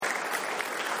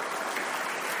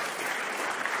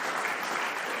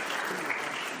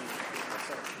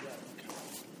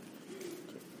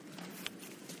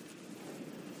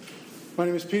My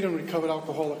name is Peter. I'm a recovered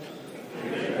alcoholic.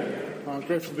 I'm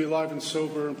grateful to be alive and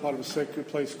sober and part of a sacred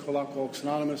place called Alcoholics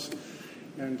Anonymous.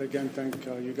 And again, thank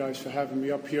you guys for having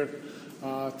me up here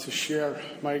to share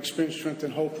my experience, strength,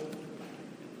 and hope.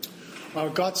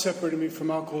 God separated me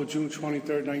from alcohol June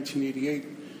 23rd, 1988.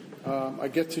 I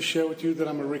get to share with you that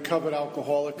I'm a recovered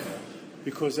alcoholic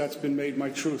because that's been made my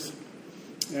truth.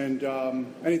 And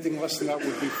anything less than that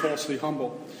would be falsely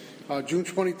humble. June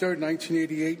 23rd,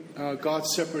 1988, God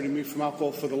separated me from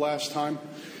alcohol for the last time.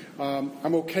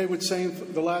 I'm okay with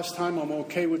saying the last time. I'm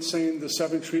okay with saying the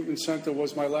 7th Treatment Center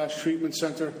was my last treatment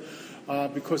center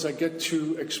because I get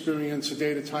to experience a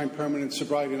day-at-a-time permanent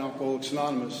sobriety in Alcoholics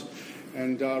Anonymous.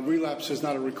 And relapse is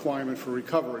not a requirement for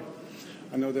recovery.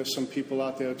 I know there's some people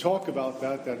out there who talk about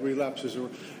that relapse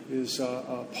is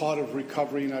a part of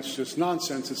recovery, and that's just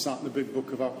nonsense. It's not in the big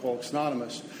book of Alcoholics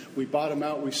Anonymous. We bottom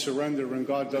out, we surrender, and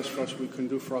God does for us what we can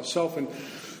do for ourselves. And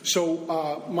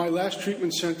so my last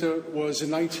treatment center was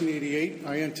in 1988.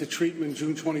 I entered treatment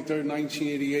June 23rd,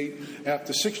 1988,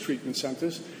 after 6 treatment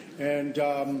centers. And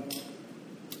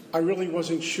I really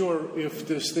wasn't sure if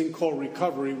this thing called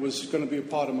recovery was going to be a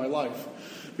part of my life,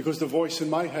 because the voice in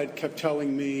my head kept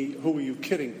telling me, who are you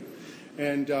kidding?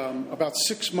 And about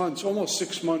 6 months, almost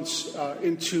 6 months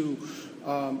into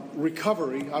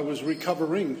recovery, I was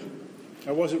recovering.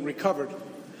 I wasn't recovered,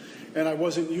 and I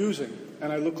wasn't using,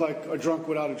 and I looked like a drunk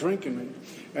without a drink in me,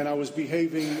 and I was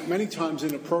behaving many times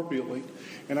inappropriately,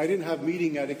 and I didn't have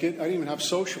meeting etiquette. I didn't even have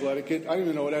social etiquette. I didn't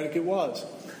even know what etiquette was.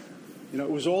 You know,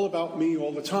 it was all about me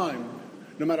all the time.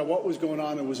 No matter what was going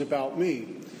on, it was about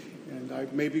me. And I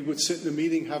maybe would sit in the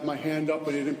meeting, have my hand up,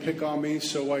 but they didn't pick on me,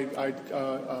 so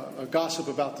I'd gossip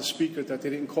about the speaker that they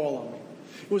didn't call on me.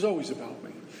 It was always about me.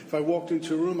 If I walked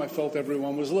into a room, I felt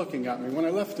everyone was looking at me. When I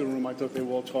left the room, I thought they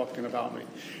were all talking about me.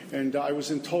 And I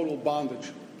was in total bondage.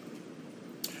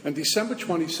 And December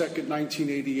 22nd,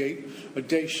 1988, a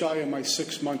day shy of my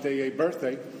 6-month AA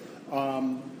birthday,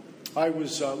 I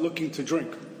was looking to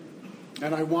drink.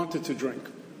 And I wanted to drink.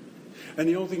 And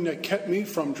the only thing that kept me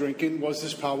from drinking was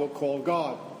this power called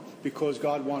God, because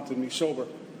God wanted me sober.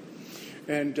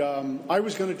 And I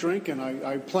was going to drink, and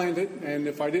I planned it. And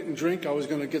if I didn't drink, I was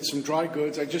going to get some dry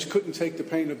goods. I just couldn't take the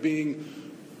pain of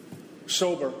being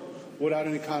sober without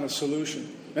any kind of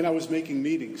solution. And I was making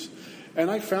meetings. And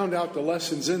I found out the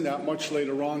lessons in that much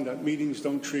later on, that meetings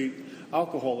don't treat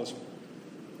alcoholism.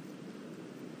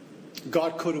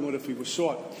 God could have if he was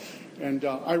sought. And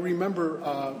I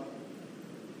remember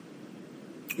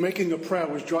making a prayer.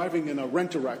 I was driving in a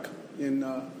rent-a-wreck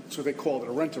that's what they called it,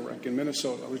 a rent-a-wreck in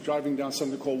Minnesota. I was driving down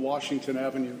something called Washington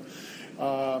Avenue.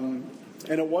 And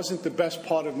it wasn't the best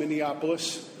part of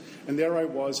Minneapolis. And there I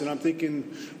was, and I'm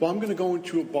thinking, well, I'm going to go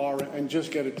into a bar and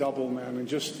just get a double, man, and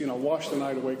just, wash the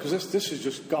night away, because this is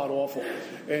just god-awful.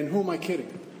 And who am I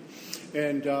kidding?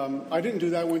 And I didn't do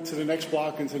that. I went to the next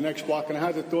block and to the next block, and I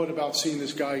had the thought about seeing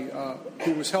this guy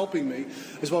who was helping me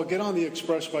as well. Get on the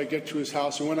expressway, get to his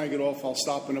house, and when I get off, I'll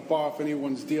stop in a bar. If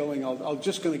anyone's dealing, I'll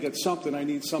just going to get something. I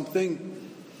need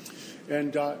something.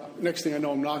 And next thing I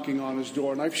know, I'm knocking on his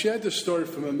door. And I've shared this story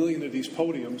from a million of these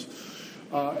podiums.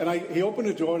 He opened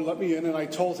the door and let me in, and I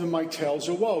told him my tales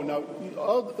of woe. Now,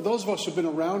 those of us who've been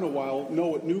around a while know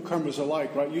what newcomers are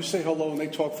like, right? You say hello, and they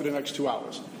talk for the next 2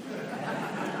 hours.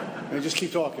 And they just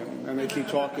keep talking, and they keep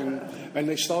talking, and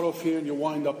they start off here, and you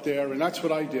wind up there, and that's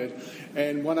what I did.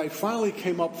 And when I finally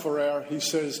came up for air, he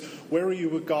says, where are you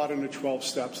with God in the 12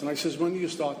 steps? And I says, when do you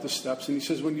start the steps? And he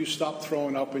says, when you stop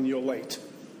throwing up and you're late.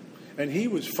 And he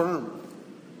was firm,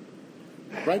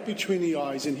 right between the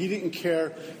eyes, and he didn't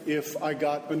care if I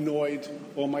got annoyed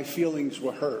or my feelings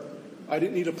were hurt. I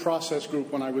didn't need a process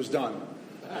group when I was done.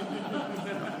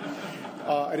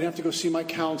 I didn't have to go see my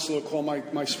counselor, call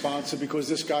my sponsor, because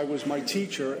this guy was my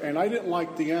teacher, and I didn't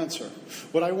like the answer.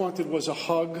 What I wanted was a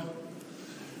hug.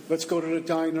 Let's go to the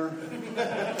diner.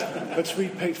 Let's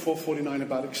read page 449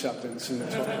 about acceptance.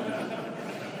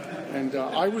 And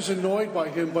I was annoyed by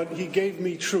him, but he gave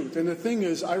me truth. And the thing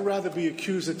is, I'd rather be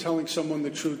accused of telling someone the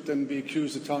truth than be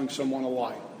accused of telling someone a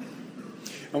lie.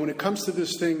 And when it comes to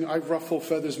this thing, I've ruffled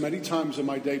feathers many times in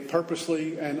my day,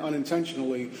 purposely and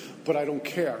unintentionally, but I don't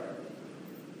care.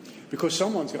 Because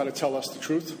someone's got to tell us the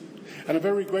truth. And I'm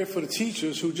very grateful to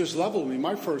teachers who just leveled me.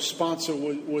 My first sponsor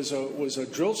was a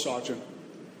drill sergeant.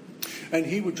 And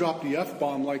he would drop the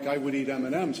F-bomb like I would eat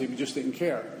M&Ms if he just didn't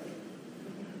care.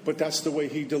 But that's the way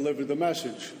he delivered the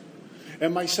message.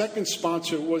 And my second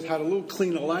sponsor had a little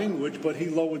cleaner language, but he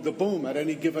lowered the boom at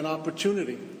any given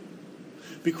opportunity.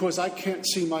 Because I can't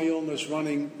see my illness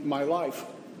running my life.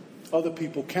 Other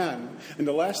people can. And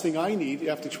the last thing I need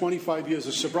after 25 years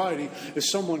of sobriety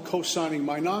is someone co-signing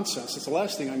my nonsense. It's the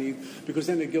last thing I need, because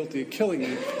then they're guilty of killing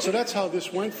me. So that's how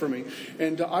this went for me.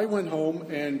 And I went home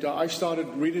and I started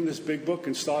reading this big book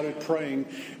and started praying.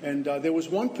 And there was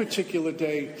one particular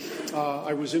day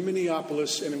I was in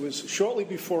Minneapolis, and it was shortly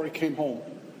before I came home.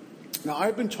 Now,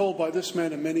 I've been told by this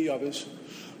man and many others,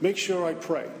 make sure I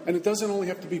pray. And it doesn't only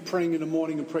have to be praying in the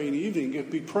morning and praying in the evening.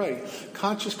 It be pray.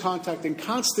 Conscious contact and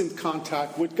constant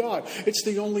contact with God. It's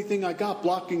the only thing I got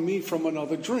blocking me from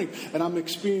another drink. And I'm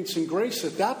experiencing grace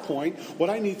at that point. What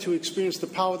I need to experience the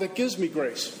power that gives me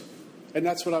grace. And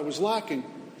that's what I was lacking.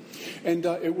 And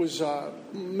it was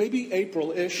maybe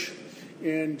April-ish.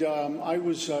 And I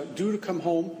was due to come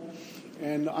home.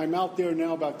 And I'm out there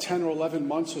now about 10 or 11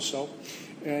 months or so.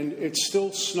 And it's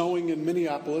still snowing in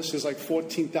Minneapolis. There's like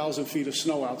 14,000 feet of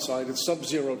snow outside. It's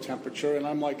sub-zero temperature. And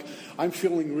I'm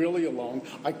feeling really alone.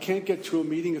 I can't get to a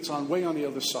meeting. It's way on the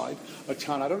other side of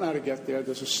town. I don't know how to get there.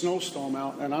 There's a snowstorm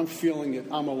out, and I'm feeling it.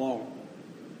 I'm alone.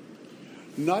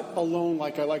 Not alone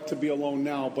like I like to be alone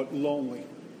now, but lonely.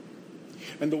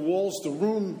 And the walls,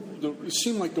 it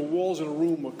seemed like the walls of the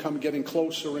room were getting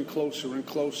closer and closer and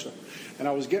closer. And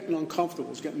I was getting uncomfortable.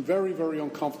 I was getting very, very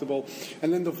uncomfortable.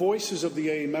 And then the voices of the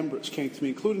AA members came to me,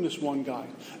 including this one guy.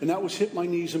 And that was hit my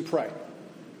knees and pray.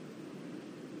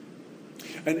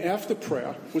 And after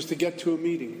prayer was to get to a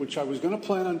meeting, which I was going to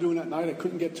plan on doing that night. I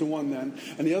couldn't get to one then.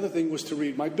 And the other thing was to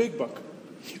read my big book.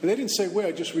 And they didn't say,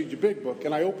 where, just read your big book.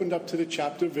 And I opened up to the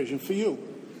chapter, Vision for You.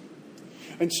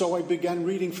 And so I began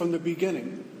reading from the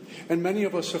beginning. And many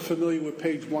of us are familiar with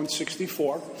page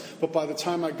 164. But by the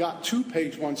time I got to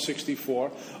page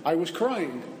 164, I was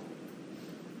crying.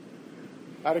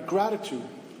 Out of gratitude,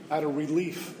 out of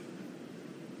relief.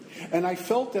 And I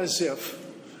felt as if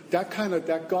that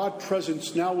God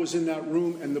presence now was in that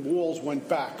room, and the walls went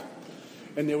back.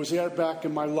 And there was air back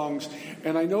in my lungs.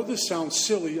 And I know this sounds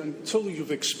silly until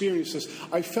you've experienced this.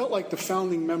 I felt like the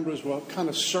founding members were kind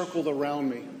of circled around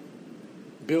me.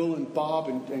 Bill and Bob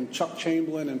and Chuck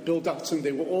Chamberlain and Bill Dutson,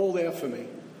 they were all there for me.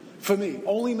 For me,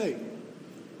 only me.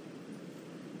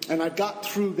 And I got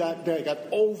through that day, got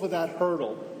over that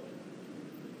hurdle.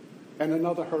 And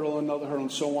another hurdle,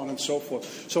 and so on and so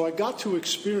forth. So I got to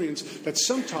experience that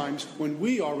sometimes when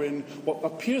we are in what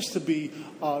appears to be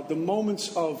the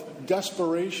moments of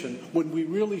desperation, when we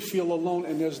really feel alone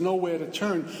and there's nowhere to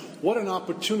turn, what an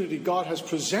opportunity God has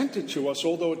presented to us,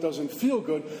 although it doesn't feel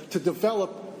good, to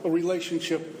develop a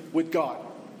relationship with God.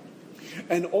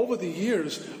 And over the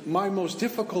years, my most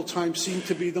difficult times seem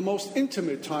to be the most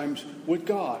intimate times with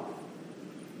God.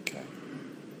 Okay.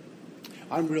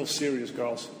 I'm real serious,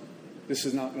 girls. This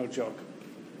is not no joke.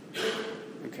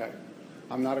 Okay.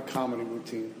 I'm not a comedy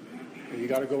routine. You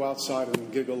got to go outside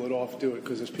and giggle it off, do it,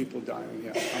 because there's people dying.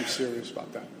 Yeah, I'm serious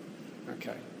about that.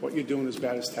 Okay. What you're doing is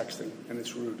bad as texting, and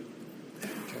it's rude.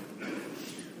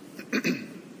 Okay.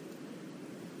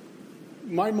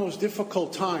 My most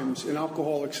difficult times in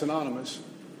Alcoholics Anonymous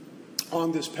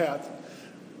on this path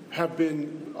have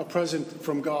been a present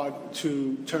from God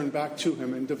to turn back to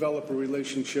Him and develop a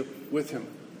relationship with Him.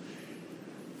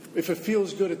 If it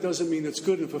feels good, it doesn't mean it's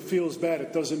good. If it feels bad,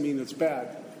 it doesn't mean it's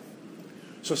bad.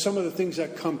 So some of the things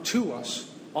that come to us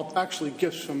are actually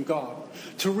gifts from God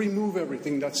to remove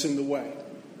everything that's in the way.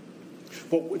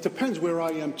 But it depends where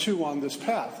I am too on this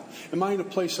path. Am I in a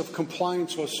place of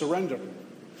compliance or surrender?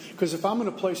 Because if I'm in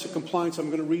a place of compliance, I'm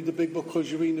going to read the big book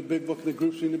because you're reading the big book, and the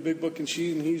group's reading the big book, and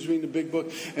she and he's reading the big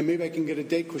book, and maybe I can get a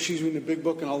date because she's reading the big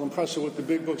book, and I'll impress her with the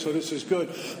big book, so this is good.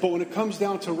 But when it comes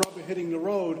down to rubber hitting the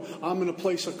road, I'm in a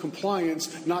place of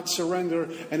compliance, not surrender,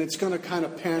 and it's going to kind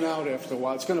of pan out after a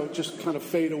while. It's going to just kind of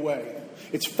fade away.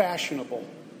 It's fashionable.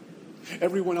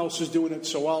 Everyone else is doing it,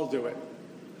 so I'll do it.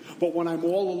 But when I'm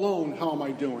all alone, how am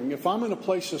I doing? If I'm in a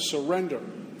place of surrender,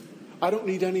 I don't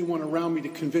need anyone around me to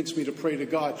convince me to pray to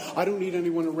God. I don't need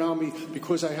anyone around me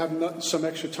because I have some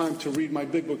extra time to read my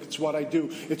big book. It's what I do.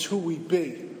 It's who we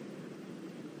be.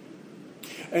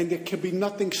 And there can be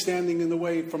nothing standing in the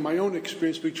way from my own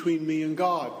experience between me and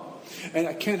God. And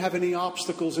I can't have any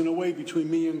obstacles in a way between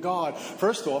me and God.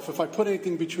 First off, if I put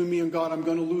anything between me and God, I'm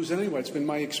going to lose anyway. It's been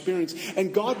my experience.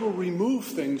 And God will remove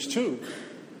things too.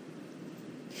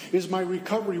 Is my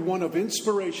recovery one of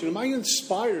inspiration? Am I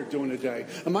inspired during a day?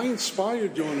 Am I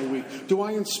inspired during a week? Do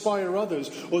I inspire others?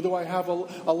 Or do I have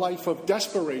a life of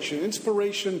desperation?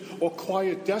 Inspiration or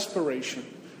quiet desperation?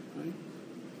 Right?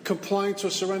 Compliance or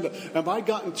surrender? Have I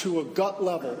gotten to a gut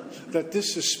level that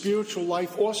this is spiritual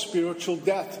life or spiritual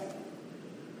death?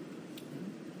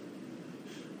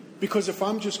 Because if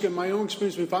I'm just getting my own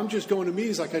experience, if I'm just going to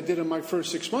meetings like I did in my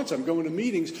first 6 months, I'm going to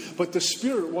meetings, but the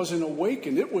Spirit wasn't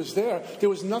awakened. It was there. There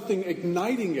was nothing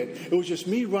igniting it. It was just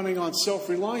me running on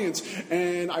self-reliance,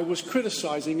 and I was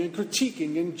criticizing and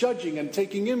critiquing and judging and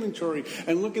taking inventory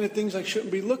and looking at things I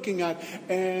shouldn't be looking at,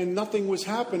 and nothing was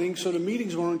happening, so the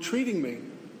meetings weren't treating me.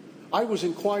 I was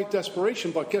in quiet desperation,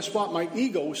 but guess what? My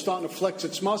ego was starting to flex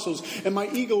its muscles, and my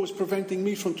ego was preventing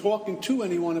me from talking to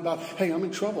anyone about, hey, I'm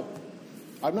in trouble.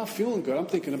 I'm not feeling good. I'm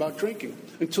thinking about drinking.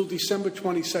 Until December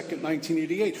 22nd,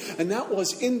 1988. And that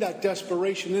was in that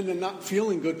desperation, in the not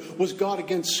feeling good, was God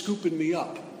again scooping me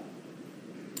up.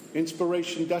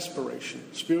 Inspiration, desperation.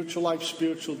 Spiritual life,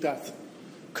 spiritual death.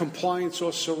 Compliance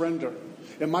or surrender.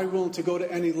 Am I willing to go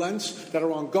to any lengths that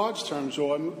are on God's terms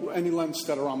or any lengths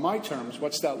that are on my terms?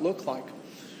 What's that look like?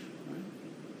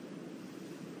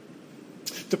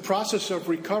 The process of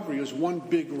recovery is one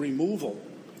big removal.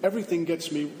 Everything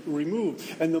gets me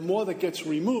removed. And the more that gets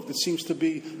removed, it seems to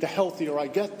be the healthier I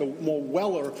get, the more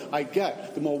weller I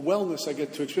get, the more wellness I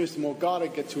get to experience, the more God I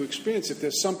get to experience. If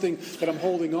there's something that I'm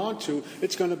holding on to,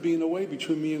 it's going to be in a way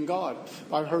between me and God.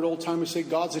 I've heard old timers say,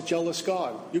 God's a jealous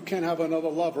God. You can't have another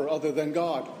lover other than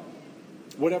God,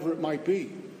 whatever it might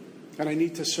be. And I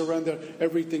need to surrender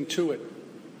everything to it.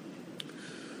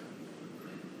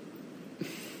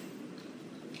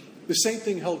 The same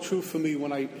thing held true for me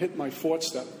when I hit my fourth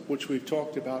step, which we've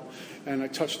talked about, and I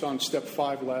touched on step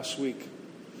 5 last week.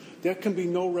 There can be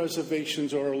no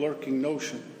reservations or a lurking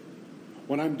notion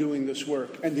when I'm doing this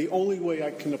work. And the only way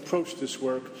I can approach this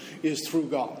work is through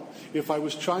God. If I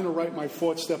was trying to write my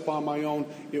fourth step on my own,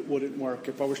 it wouldn't work.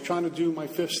 If I was trying to do my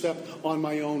fifth step on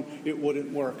my own, it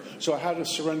wouldn't work. So I had to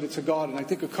surrender to God. And I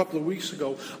think a couple of weeks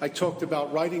ago, I talked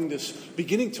about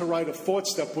beginning to write a fourth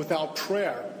step without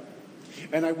prayer.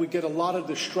 And I would get a lot of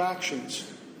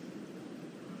distractions.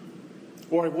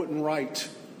 Or I wouldn't write.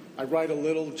 I'd write a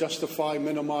little, justify,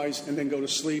 minimize, and then go to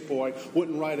sleep. Or I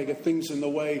wouldn't write. I get things in the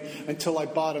way until I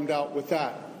bottomed out with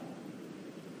that.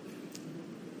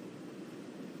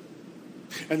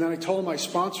 And then I told my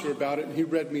sponsor about it, and he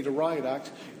read me the Riot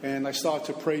Act. And I started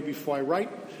to pray before I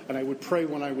write, and I would pray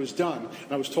when I was done.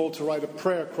 And I was told to write a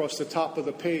prayer across the top of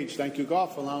the page. Thank you,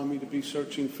 God, for allowing me to be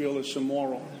searching, fearless, and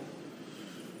moral.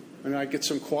 And I get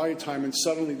some quiet time, and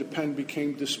suddenly the pen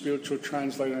became the spiritual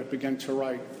translator, and I began to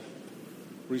write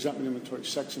resentment inventory,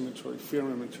 sex inventory, fear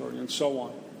inventory, and so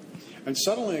on. And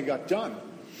suddenly I got done.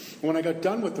 And when I got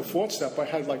done with the fourth step, I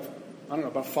had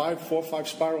about 4 or 5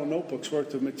 spiral notebooks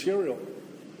worth of material.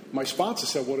 My sponsor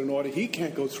said, what an order. He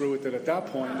can't go through with it at that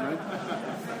point, right?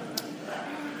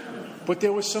 But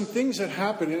there were some things that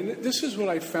happened, and this is what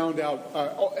I found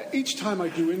out. Each time I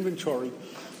do inventory,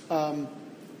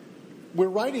 we're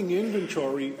writing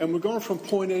inventory, and we're going from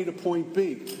point A to point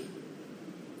B.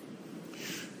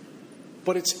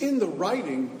 But it's in the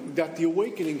writing that the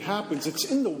awakening happens.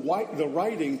 It's in the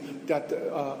writing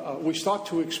that we start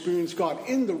to experience God.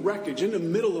 In the wreckage, in the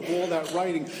middle of all that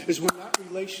writing, is when that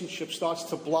relationship starts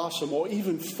to blossom or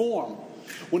even form.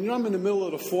 When I'm in the middle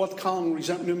of the fourth column,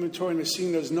 resentment inventory, and I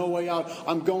see there's no way out,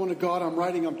 I'm going to God, I'm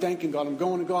writing, I'm thanking God. I'm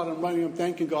going to God, I'm writing, I'm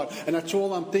thanking God. And that's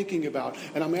all I'm thinking about.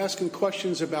 And I'm asking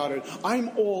questions about it.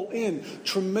 I'm all in.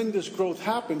 Tremendous growth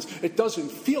happens. It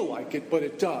doesn't feel like it, but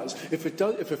it does. If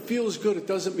it feels good, it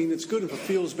doesn't mean it's good. If it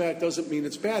feels bad, it doesn't mean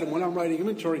it's bad. And when I'm writing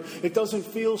inventory, it doesn't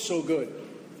feel so good.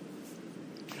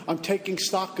 I'm taking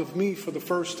stock of me for the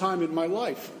first time in my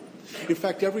life. In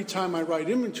fact, every time I write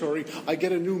inventory, I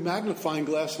get a new magnifying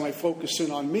glass and I focus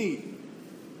in on me.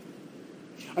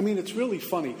 I mean, it's really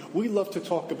funny. We love to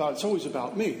talk about, it's always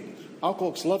about me.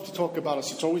 Alcoholics love to talk about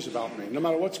us, it's always about me. No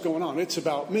matter what's going on, it's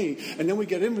about me. And then we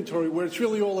get inventory where it's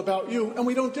really all about you, and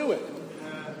we don't do it.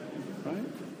 Right?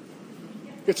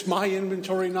 It's my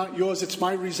inventory, not yours. It's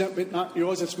my resentment, not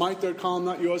yours. It's my third column,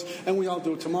 not yours. And we all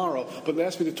do it tomorrow. But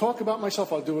ask me to talk about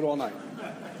myself, I'll do it all night.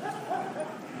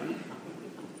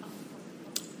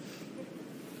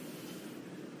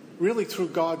 Really, through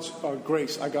God's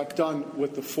grace, I got done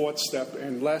with the fourth step.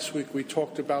 And last week we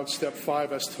talked about step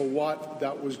 5 as to what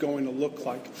that was going to look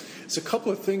like. It's a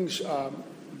couple of things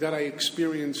that I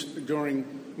experienced during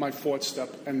my fourth step,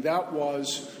 and that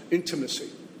was intimacy.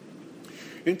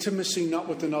 Intimacy not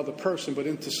with another person, but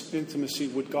intimacy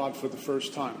with God for the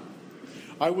first time.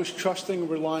 I was trusting and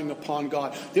relying upon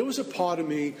God. There was a part of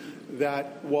me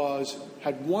that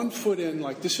had one foot in,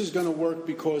 like, this is going to work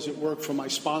because it worked for my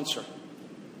sponsor.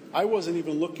 I wasn't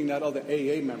even looking at other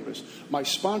AA members. My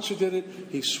sponsor did it.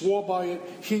 He swore by it.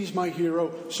 He's my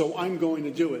hero, so I'm going to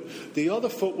do it. The other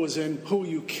foot was in, who are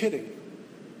you kidding?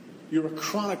 You're a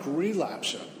chronic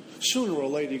relapser. Sooner or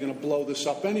later, you're going to blow this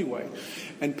up anyway.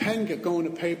 And pen kept going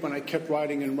to paper, and I kept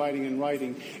writing and writing and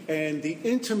writing. And the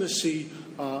intimacy,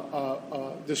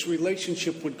 this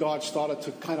relationship with God started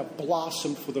to kind of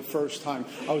blossom for the first time.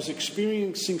 I was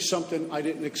experiencing something I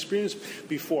didn't experience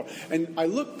before. And I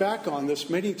look back on this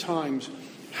many times,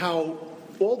 how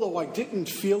although I didn't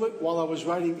feel it while I was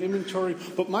writing inventory,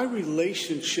 but my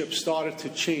relationship started to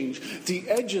change. The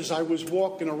edges I was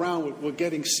walking around with were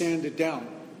getting sanded down.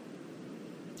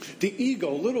 The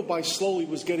ego, little by slowly,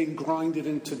 was getting grinded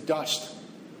into dust.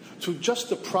 To just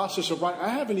the process of writing. I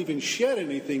haven't even shared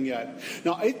anything yet.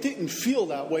 Now, it didn't feel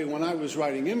that way when I was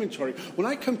writing inventory. When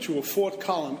I come to a fourth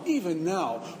column, even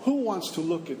now, who wants to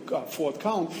look at fourth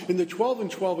column? In the 12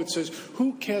 and 12, it says,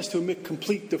 who cares to admit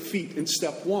complete defeat in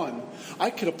step 1?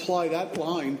 I could apply that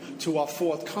line to our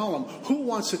fourth column. Who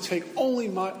wants to take only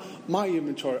my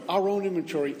inventory, our own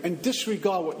inventory, and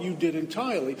disregard what you did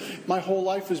entirely? My whole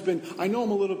life has been, I know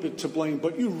I'm a little bit to blame,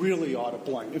 but you really are to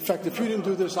blame. In fact, if you didn't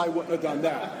do this, I wouldn't have done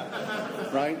that.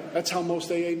 Right? That's how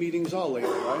most AA meetings are lately,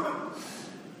 right?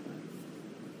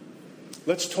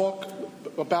 Let's talk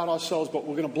about ourselves, but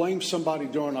we're going to blame somebody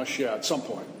during our share at some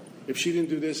point. If she didn't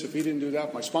do this, if he didn't do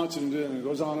that, my sponsor didn't do that, and it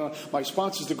goes on and on. My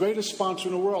sponsor's the greatest sponsor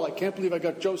in the world. I can't believe I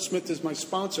got Joe Smith as my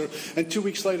sponsor, and 2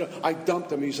 weeks later, I dumped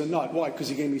him. He's a nut. Why? Because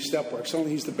he gave me step work.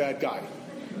 Suddenly he's the bad guy.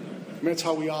 I mean, that's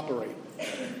how we operate.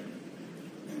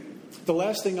 The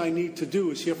last thing I need to do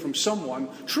is hear from someone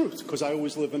truth, because I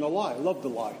always live in a lie. I love the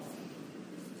lie.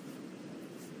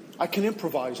 I can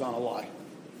improvise on a lie,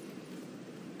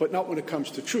 but not when it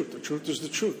comes to truth. The truth is the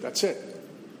truth. That's it.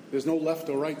 There's no left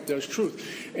or right. There's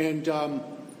truth. And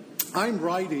I'm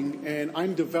writing and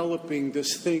I'm developing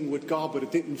this thing with God, but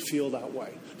it didn't feel that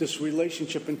way. This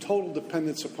relationship and total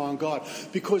dependence upon God.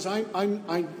 Because I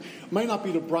might not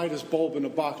be the brightest bulb in the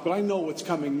box, but I know what's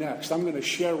coming next. I'm going to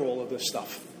share all of this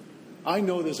stuff. I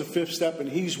know there's a fifth step, and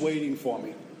he's waiting for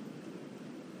me.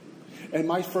 And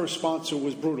my first sponsor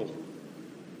was brutal.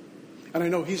 And I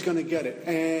know he's going to get it.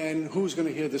 And who's going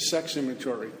to hear the sex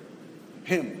inventory?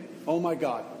 Him. Oh, my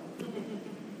God.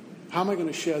 How am I going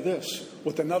to share this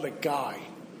with another guy?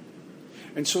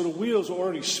 And so the wheels are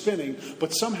already spinning,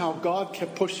 but somehow God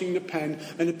kept pushing the pen,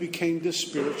 and it became this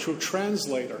spiritual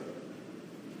translator.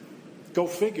 Go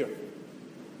figure.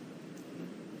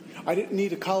 I didn't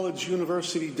need a college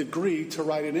university degree to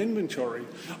write an inventory.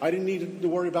 I didn't need to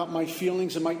worry about my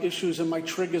feelings and my issues and my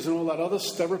triggers and all that other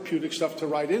therapeutic stuff to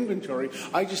write inventory.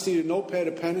 I just needed a notepad,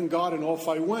 a pen, and God, and off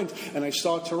I went. And I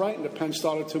started to write, and the pen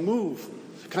started to move.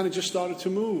 Kind of just started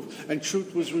to move. And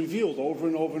truth was revealed over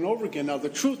and over and over again. Now, the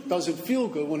truth doesn't feel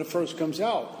good when it first comes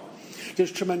out.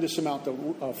 There's tremendous amount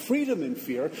of freedom in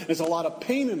fear. There's a lot of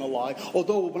pain in a lie.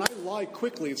 Although when I lie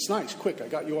quickly, it's nice. Quick, I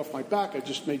got you off my back. I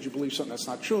just made you believe something that's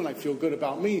not true, and I feel good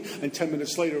about me. And 10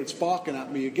 minutes later, it's barking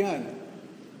at me again.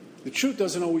 The truth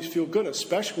doesn't always feel good,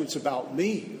 especially when it's about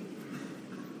me.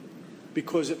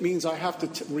 Because it means I have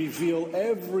to reveal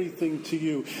everything to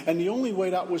you. And the only way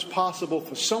that was possible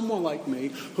for someone like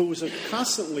me, who was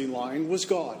constantly lying, was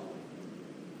God.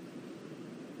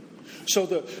 So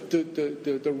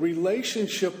the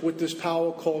relationship with this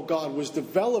power called God was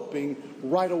developing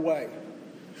right away.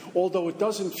 Although it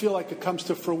doesn't feel like it comes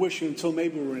to fruition until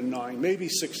maybe we're in 9, maybe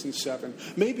 6 and 7,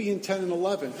 maybe in 10 and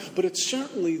 11. But it's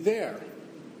certainly there.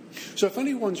 So if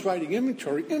anyone's writing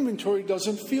inventory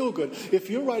doesn't feel good. If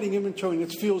you're writing inventory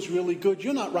and it feels really good,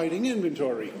 you're not writing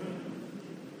inventory.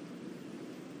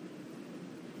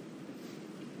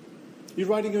 You're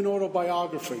writing an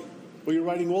autobiography. Well, you're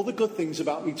writing all the good things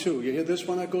about me, too. You hear this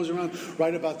one that goes around?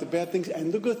 Write about the bad things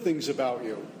and the good things about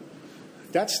you.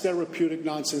 That's therapeutic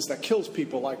nonsense that kills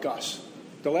people like us.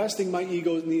 The last thing my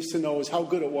ego needs to know is how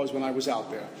good it was when I was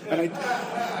out there. And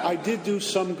I did do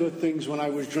some good things when I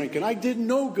was drinking. I did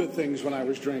no good things when I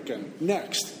was drinking.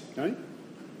 Next. Right?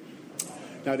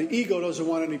 Now, the ego doesn't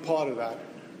want any part of that.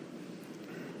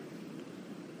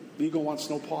 The ego wants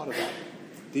no part of that.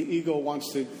 The ego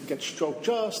wants to get stroked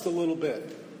just a little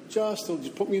bit. Just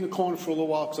put me in the corner for a little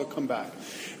while because I'll come back.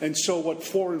 And so what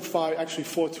 4 and 5, actually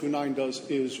 4 through 9 does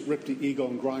is rip the ego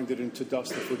and grind it into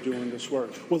dust if we're doing this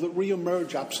work. Will it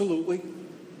reemerge? Absolutely.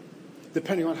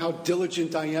 Depending on how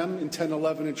diligent I am in 10,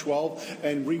 11, and 12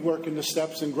 and reworking the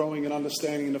steps and growing and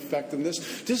understanding and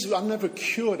effectiveness. I'm never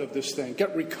cured of this thing.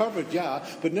 Get recovered, yeah,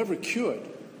 but never cured.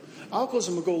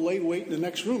 Alcoholism will go lay weight in the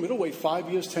next room. It'll wait 5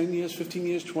 years, 10 years, 15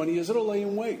 years, 20 years. It'll lay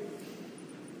in wait.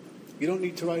 You don't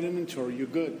need to write inventory. You're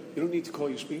good. You don't need to call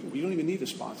your speaker. You don't even need a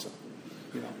sponsor.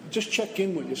 Just check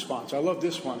in with your sponsor. I love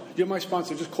this one. You're my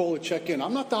sponsor. Just call it check in.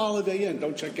 I'm not the Holiday Inn.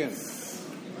 Don't check in.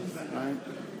 All right?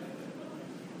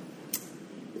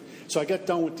 So I get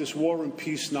done with this War and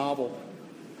Peace novel.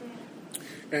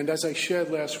 And as I shared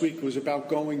last week, it was about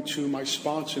going to my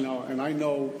sponsor now, and I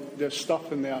know there's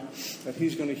stuff in there that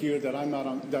he's going to hear that I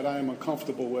am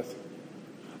uncomfortable with.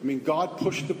 I mean, God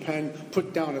pushed the pen,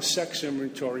 put down a sex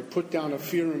inventory, put down a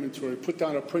fear inventory, put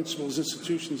down a principles,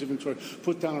 institutions inventory,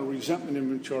 put down a resentment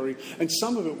inventory. And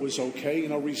some of it was okay. You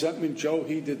know, resentment, Joe,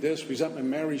 he did this. Resentment,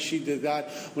 Mary, she did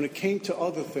that. When it came to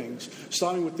other things,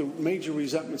 starting with the major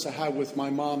resentments I had with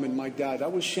my mom and my dad,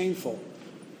 that was shameful.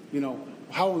 You know,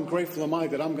 how ungrateful am I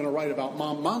that I'm going to write about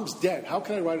mom? Mom's dead. How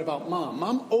can I write about mom?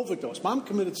 Mom overdosed. Mom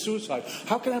committed suicide.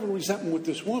 How can I have a resentment with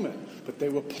this woman? But they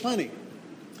were plenty.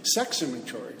 Sex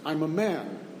inventory. I'm a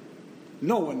man.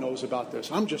 No one knows about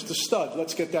this. I'm just a stud.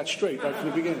 Let's get that straight right from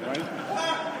the beginning, right?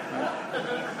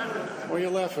 What are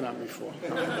you laughing at me for?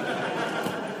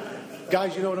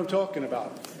 Guys, you know what I'm talking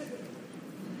about.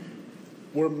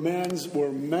 We're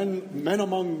men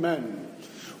among men.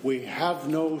 We have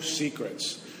no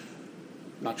secrets.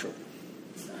 Not true.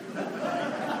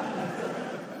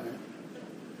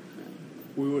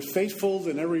 We were faithful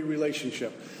in every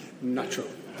relationship. Not true.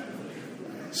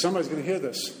 Somebody's going to hear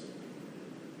this.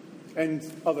 And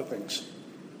other things.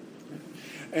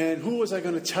 And who was I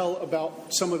going to tell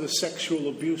about some of the sexual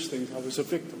abuse things I was a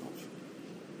victim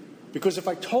of? Because if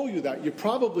I told you that, you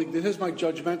probably, here's my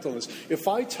judgmentalness. If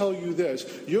I tell you this,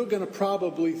 you're going to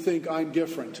probably think I'm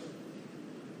different.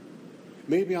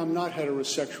 Maybe I'm not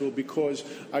heterosexual because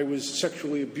I was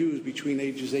sexually abused between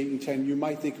ages 8 and 10. You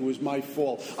might think it was my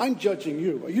fault. I'm judging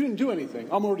you. You didn't do anything.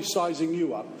 I'm already sizing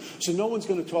you up. So no one's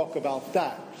going to talk about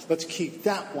that. Let's keep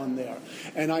that one there.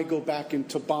 And I go back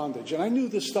into bondage. And I knew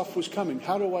this stuff was coming.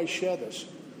 How do I share this?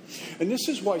 And this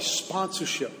is why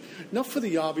sponsorship, not for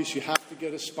the obvious, you have to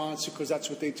get a sponsor because that's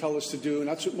what they tell us to do, and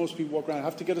that's what most people walk around. I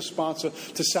have to get a sponsor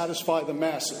to satisfy the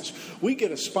masses. We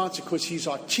get a sponsor because he's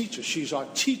our teacher. She's our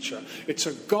teacher. It's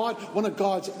a God, one of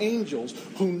God's angels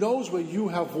who knows where you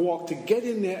have walked to get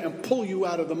in there and pull you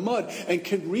out of the mud and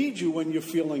can read you when you're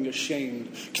feeling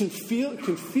ashamed, can feel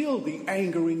the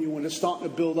anger in you when it's starting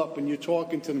to build up and you're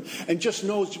talking to them, and just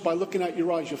knows by looking at your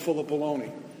eyes you're full of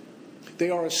baloney.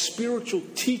 They are a spiritual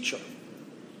teacher.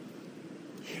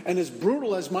 And as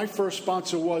brutal as my first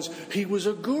sponsor was, he was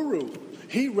a guru.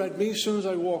 He read me as soon as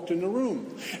I walked in the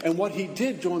room. And what he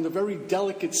did during the very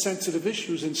delicate, sensitive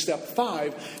issues in step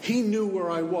 5, he knew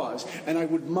where I was. And I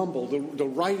would mumble. The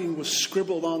writing was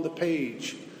scribbled on the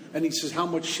page. And he says, how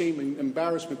much shame and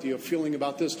embarrassment are you feeling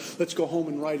about this? Let's go home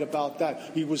and write about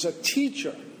that. He was a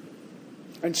teacher.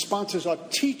 And sponsors are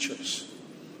teachers.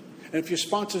 And if your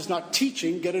sponsor's not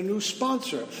teaching, get a new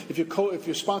sponsor. If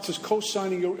your sponsor's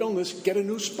co-signing your illness, get a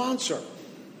new sponsor.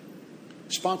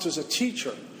 Sponsor's a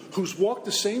teacher who's walked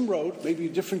the same road, maybe a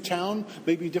different town,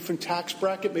 maybe a different tax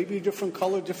bracket, maybe a different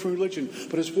color, different religion,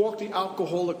 but has walked the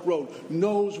alcoholic road,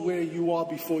 knows where you are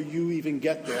before you even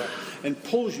get there, and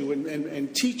pulls you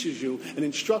and teaches you and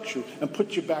instructs you and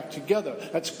puts you back together.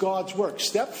 That's God's work.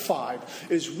 Step 5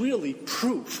 is really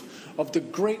proof of the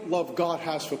great love God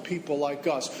has for people like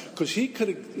us. Because he could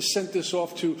have sent this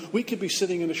off to, we could be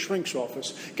sitting in a shrink's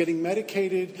office, getting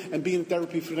medicated and being in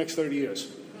therapy for the next 30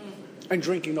 years. And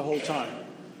drinking the whole time.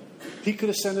 He could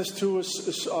have sent us to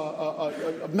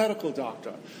a medical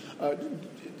doctor.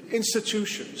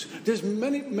 Institutions. There's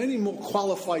many more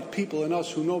qualified people than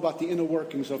us who know about the inner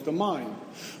workings of the mind.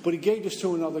 But he gave us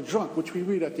to another drunk, which we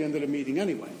read at the end of the meeting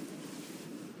anyway.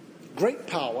 Great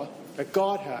power that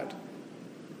God had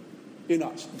in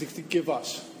us, to give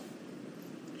us.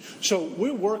 So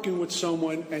we're working with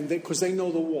someone, and because they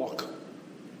know the walk.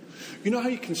 You know how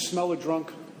you can smell a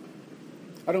drunk?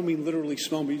 I don't mean literally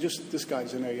smell, but this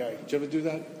guy's in AA. Did you ever do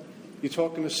that? You're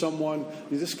talking to someone,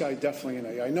 this guy definitely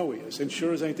in AA. I know he is, and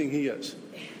sure as anything he is.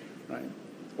 Right?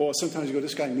 Or sometimes you go,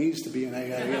 this guy needs to be in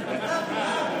AA.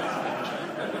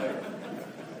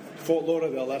 Fort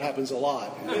Lauderdale, that happens a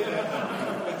lot.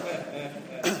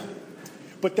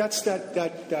 But that's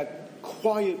that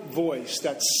quiet voice,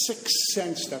 that sixth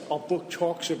sense that our book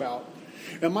talks about.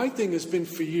 And my thing has been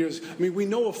for years, I mean, we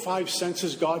know of 5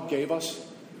 senses God gave us.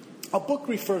 Our book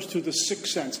refers to the sixth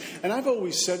sense. And I've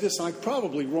always said this, and I'm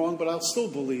probably wrong, but I'll still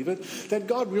believe it, that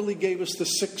God really gave us the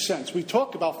sixth sense. We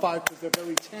talk about 5 because they're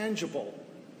very tangible.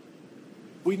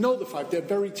 We know the 5, they're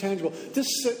very tangible. This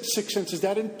sixth sense is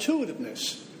that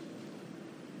intuitiveness.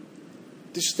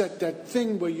 This that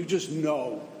thing where you just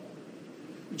know.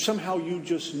 Somehow you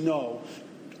just know.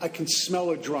 I can smell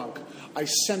a drunk. I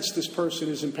sense this person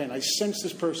is in pain. I sense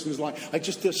this person is lying.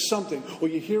 There's something. Or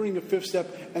you're hearing the 5th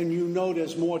step and you know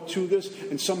there's more to this,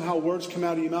 and somehow words come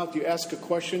out of your mouth. You ask a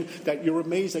question that you're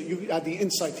amazed that you had the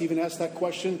insight to even ask that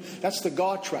question. That's the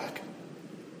God track.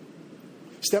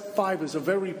 Step 5 is a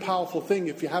very powerful thing.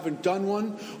 If you haven't done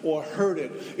one or heard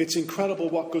it, it's incredible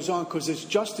what goes on, because it's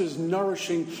just as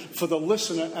nourishing for the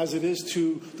listener as it is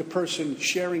to the person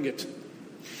sharing it.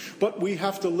 But we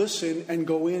have to listen and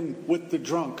go in with the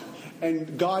drunk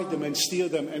and guide them and steer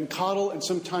them and coddle and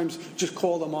sometimes just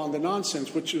call them on the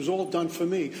nonsense, which was all done for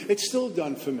me. It's still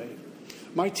done for me.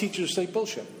 My teachers say,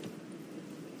 bullshit.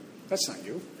 That's not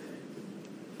you.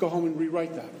 Go home and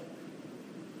rewrite that.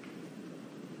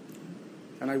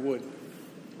 And I would,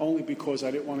 only because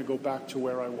I didn't want to go back to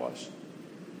where I was.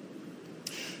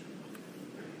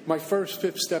 My first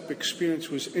 5th step experience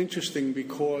was interesting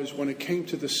because when it came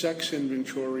to the sex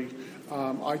inventory,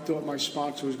 I thought my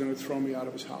sponsor was going to throw me out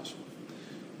of his house.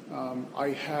 I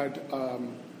had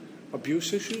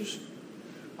abuse issues.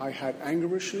 I had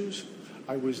anger issues.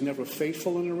 I was never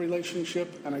faithful in a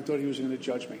relationship, and I thought he was going to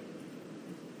judge me.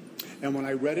 And when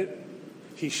I read it,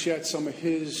 he shared some of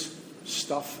his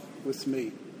stuff with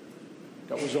me.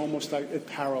 That was almost like it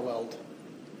paralleled.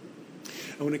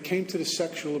 And when it came to the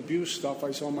sexual abuse stuff,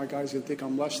 I said, oh my God, he's going to think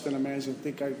I'm less than a man. He's going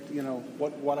to think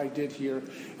what I did here.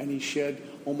 And he shared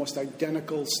almost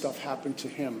identical stuff happened to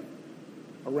him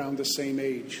around the same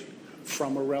age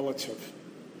from a relative.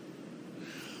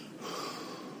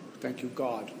 Thank you,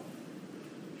 God.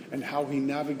 And how he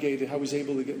navigated, how he was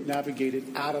able to get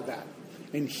navigated out of that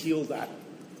and heal that.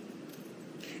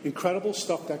 Incredible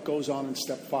stuff that goes on in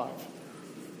step 5.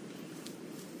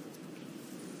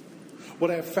 What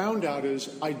I have found out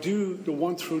is I do the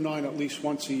 1 through 9 at least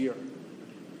once a year.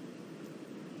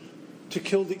 To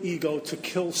kill the ego, to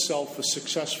kill self for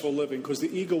successful living, because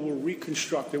the ego will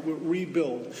reconstruct, it will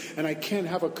rebuild. And I can't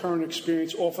have a current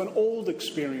experience off an old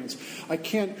experience. I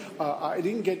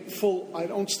didn't get full, I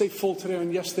don't stay full today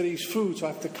on yesterday's food, so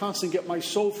I have to constantly get my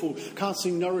soul food,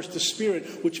 constantly nourish the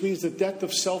spirit, which means the death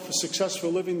of self for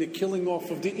successful living, the killing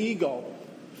off of the ego.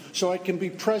 So I can be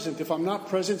present. If I'm not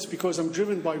present, it's because I'm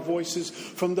driven by voices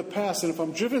from the past. And if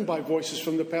I'm driven by voices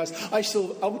from the past, I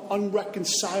still have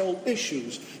unreconciled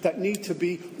issues that need to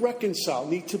be reconciled,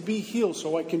 need to be healed,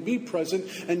 so I can be present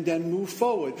and then move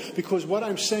forward. Because what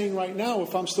I'm saying right now,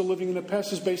 if I'm still living in the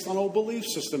past, is based on old belief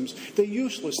systems. They're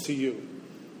useless to you.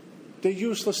 They're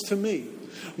useless to me.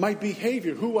 My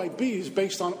behavior, who I be, is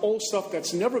based on old stuff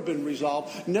that's never been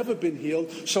resolved, never been healed.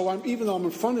 So even though I'm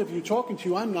in front of you talking to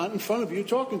you, I'm not in front of you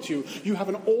talking to you. You have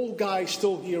an old guy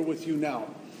still here with you now.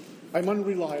 I'm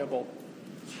unreliable.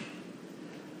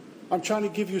 I'm trying to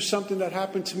give you something that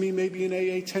happened to me maybe in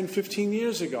AA 10, 15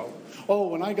 years ago. Oh,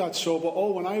 when I got sober.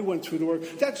 Oh, when I went through the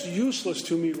work. That's useless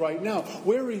to me right now.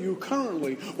 Where are you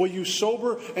currently? Were you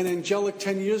sober and angelic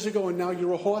 10 years ago and now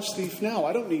you're a horse thief now?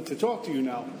 I don't need to talk to you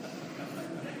now.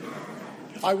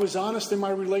 I was honest in my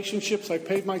relationships. I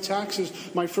paid my taxes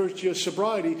my first year of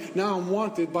sobriety. Now I'm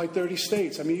wanted by 30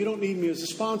 states. I mean, you don't need me as a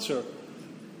sponsor.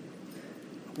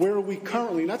 Where are we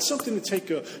currently? And that's something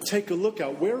to take a look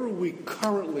at. Where are we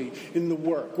currently in the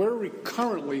work? Where are we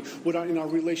currently in our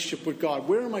relationship with God?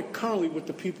 Where am I currently with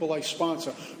the people I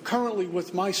sponsor? Currently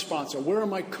with my sponsor. Where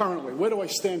am I currently? Where do I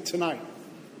stand tonight?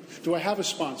 Do I have a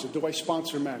sponsor? Do I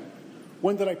sponsor men?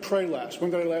 When did I pray last?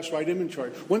 When did I last write inventory?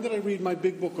 When did I read my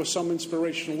big book or some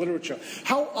inspirational literature?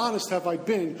 How honest have I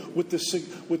been with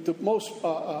the most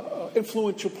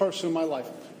influential person in my life?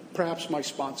 Perhaps my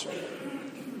sponsor.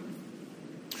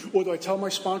 Or do I tell my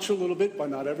sponsor a little bit,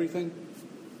 but not everything?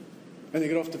 And they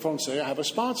get off the phone and say, I have a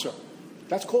sponsor.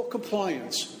 That's called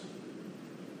compliance.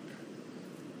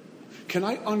 Can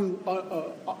I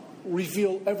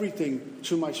reveal everything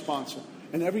to my sponsor?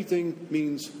 And everything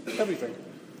means everything.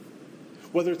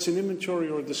 Whether it's an inventory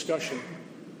or a discussion.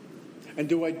 And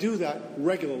do I do that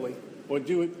regularly? Or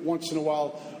do it once in a while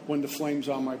when the flame's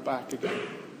on my back again?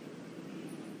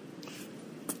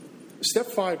 Step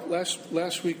 5,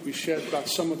 last week we shared about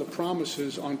some of the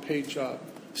promises on page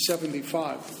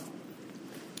 75.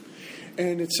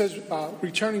 And it says,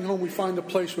 returning home, we find a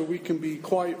place where we can be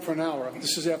quiet for an hour.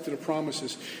 This is after the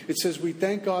promises. It says, we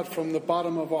thank God from the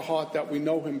bottom of our heart that we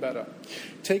know him better.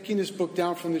 Taking this book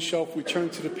down from the shelf, we turn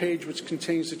to the page which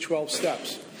contains the 12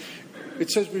 steps. It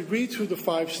says we read through the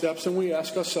 5 steps and we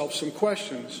ask ourselves some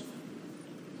questions.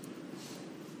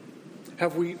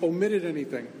 Have we omitted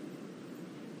anything?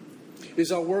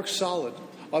 Is our work solid?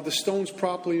 Are the stones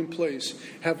properly in place?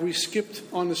 Have we skipped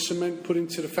on the cement put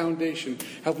into the foundation?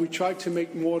 Have we tried to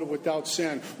make mortar without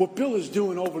sand? What Bill is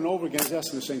doing over and over again is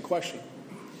asking the same question.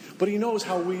 But he knows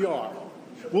how we are.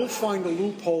 We'll find a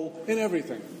loophole in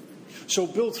everything. So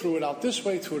Bill threw it out this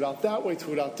way, threw it out that way,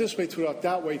 threw it out this way, threw it out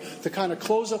that way, to kind of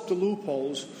close up the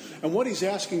loopholes. And what he's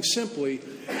asking simply,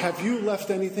 have you left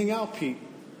anything out, Pete?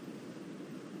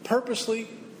 Purposely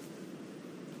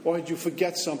Or did you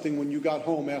forget something when you got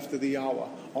home after the hour?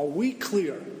 Are we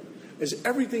clear? Is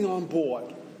everything on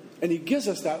board? And he gives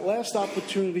us that last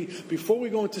opportunity before we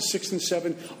go into 6 and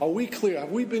 7. Are we clear?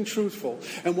 Have we been truthful?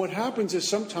 And what happens is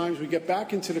sometimes we get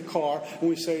back into the car and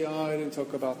we say, I didn't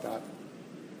talk about that.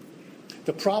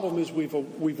 The problem is we've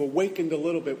awakened a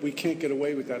little bit. We can't get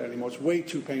away with that anymore. It's way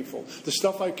too painful. The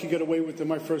stuff I could get away with in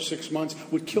my first 6 months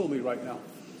would kill me right now.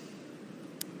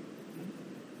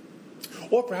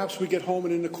 Or perhaps we get home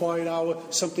and in the quiet hour,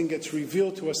 something gets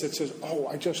revealed to us that says,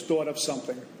 I just thought of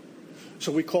something.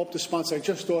 So we call up the sponsor, I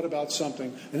just thought about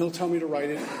something, and he'll tell me to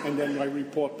write it, and then I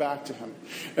report back to him.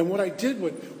 And what I did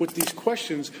with these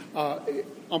questions,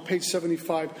 on page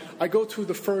 75, I go through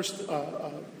the first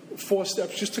 4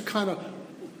 steps just to kind of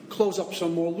close up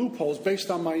some more loopholes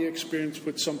based on my experience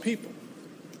with some people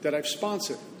that I've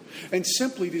sponsored. And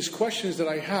simply these questions that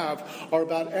I have are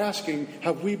about asking,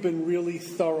 have we been really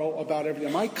thorough about everything?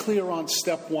 Am I clear on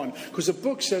step 1? Because the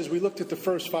book says we looked at the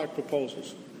first 5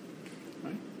 proposals.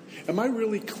 Right? Am I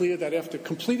really clear that after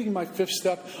completing my 5th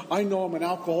step, I know I'm an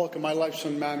alcoholic and my life's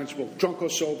unmanageable, drunk or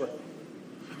sober?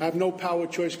 I have no power,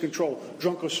 choice, control,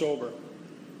 drunk or sober.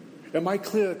 Am I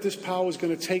clear that this power is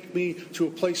going to take me to a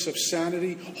place of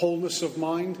sanity, wholeness of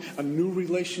mind, a new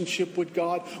relationship with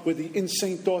God, where the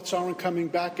insane thoughts aren't coming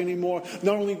back anymore,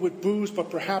 not only with booze, but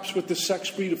perhaps with the sex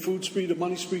spree, the food spree, the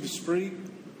money spree, the spree?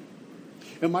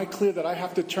 Am I clear that I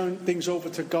have to turn things over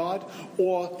to God,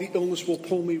 or the illness will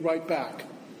pull me right back?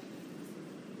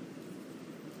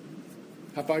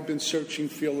 Have I been searching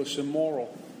fearless and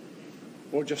moral,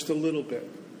 or just a little bit?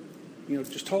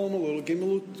 Just tell them a little, give them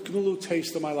a little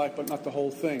taste of my life, but not the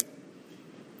whole thing.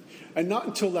 And not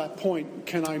until that point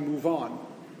can I move on.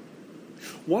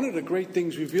 One of the great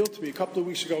things revealed to me a couple of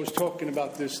weeks ago, I was talking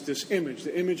about this image,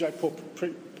 the image I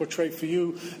portray for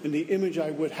you, and the image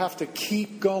I would have to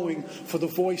keep going for the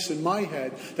voice in my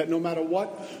head, that no matter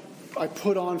what I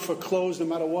put on for clothes, no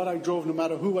matter what I drove, no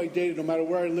matter who I dated, no matter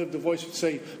where I lived, the voice would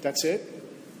say, that's it?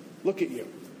 Look at you.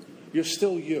 You're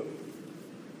still you.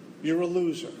 You're a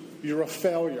loser. You're a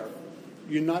failure.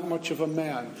 You're not much of a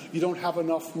man. You don't have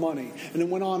enough money. And it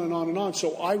went on and on and on.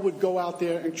 So I would go out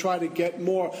there and try to get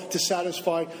more to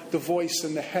satisfy the voice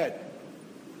in the head.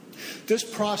 This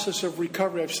process of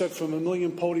recovery, I've said from a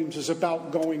million podiums, is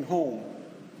about going home.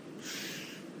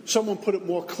 Someone put it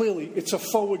more clearly. It's a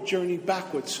forward journey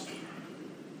backwards.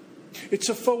 It's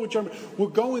a forward journey. We're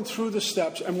going through the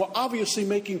steps, and we're obviously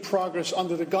making progress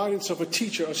under the guidance of a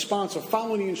teacher, a sponsor,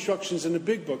 following the instructions in the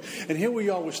big book. And here we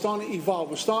are. We're starting to evolve.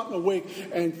 We're starting to wake,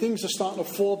 and things are starting to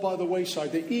fall by the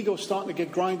wayside. The ego is starting to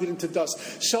get grinded into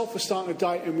dust. Self is starting to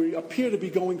die, and we appear to be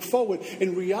going forward.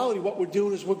 In reality, what we're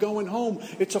doing is we're going home.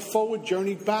 It's a forward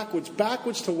journey backwards.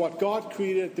 Backwards to what God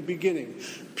created at the beginning.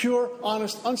 Pure,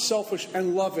 honest, unselfish,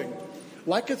 and loving.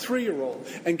 Like a 3-year-old.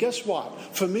 And guess what?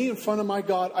 For me, in front of my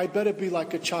God, I better be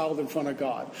like a child in front of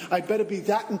God. I better be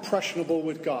that impressionable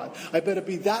with God. I better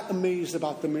be that amazed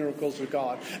about the miracles of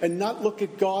God. And not look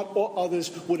at God or others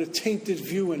with a tainted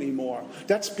view anymore.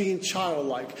 That's being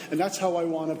childlike. And that's how I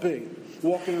want to be.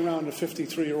 Walking around a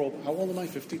 53-year-old. How old am I?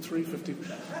 53? 50?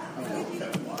 I don't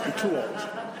know. I'm too old.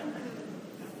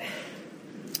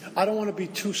 I don't want to be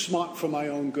too smart for my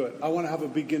own good. I want to have a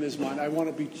beginner's mind. I want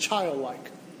to be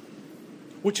childlike.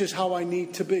 Which is how I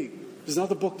need to be. There's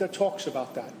another book that talks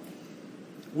about that.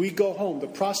 We go home. The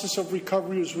process of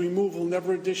recovery is removal,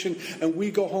 never addition. And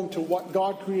we go home to what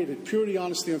God created. Purity,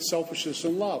 honesty, unselfishness,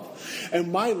 and love.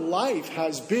 And my life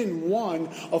has been one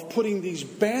of putting these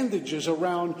bandages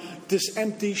around this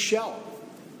empty shell.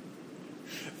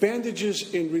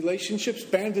 Bandages in relationships,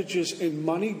 bandages in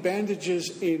money,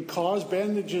 bandages in cars,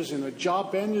 bandages in a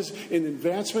job, bandages in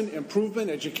advancement, improvement,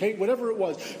 educate, whatever it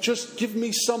was. Just give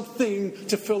me something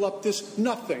to fill up this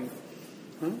nothing.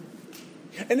 Huh?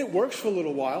 And it works for a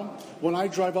little while. When I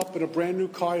drive up in a brand new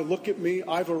car, you look at me,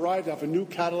 I've arrived, I have a new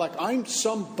Cadillac, I'm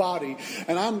somebody.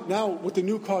 And I'm now with the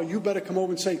new car, you better come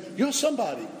over and say, you're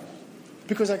somebody.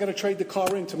 Because I got to trade the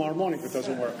car in tomorrow morning if it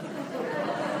doesn't work.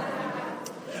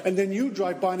 And then you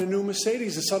drive by in a new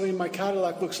Mercedes and suddenly my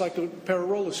Cadillac looks like a pair of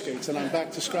roller skates and I'm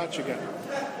back to scratch again.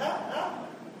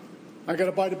 I got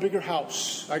to buy the bigger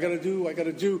house. I got to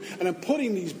do. And I'm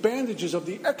putting these bandages of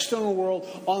the external world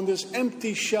on this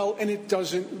empty shell and it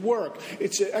doesn't work.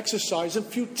 It's an exercise in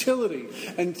futility.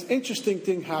 And an interesting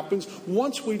thing happens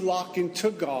once we lock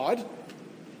into God.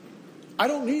 I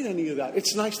don't need any of that.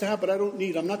 It's nice to have, but I don't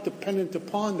need. I'm not dependent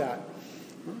upon that.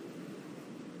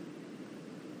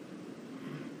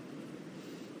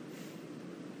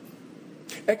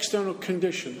 External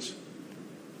conditions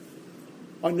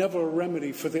are never a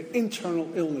remedy for the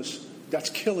internal illness that's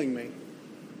killing me.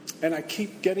 And I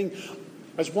keep getting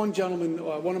As one gentleman,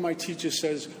 one of my teachers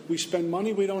says, we spend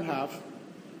money we don't have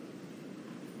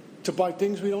to buy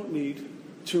things we don't need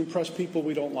to impress people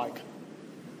we don't like.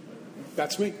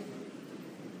 That's me.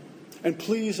 And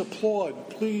please applaud.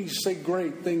 Please say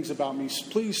great things about me.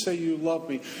 Please say you love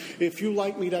me. If you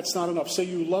like me, that's not enough. Say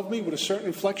you love me with a certain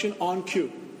inflection on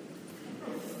cue.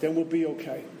 Then we'll be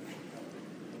okay.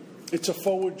 It's a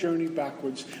forward journey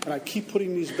backwards. And I keep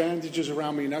putting these bandages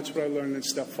around me, and that's what I learned in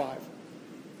step 5.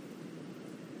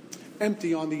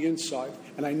 Empty on the inside,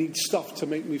 and I need stuff to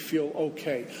make me feel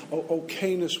okay.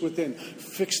 Okayness within.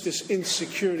 Fix this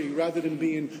insecurity rather than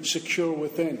being secure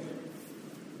within.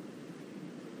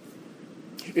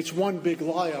 It's one big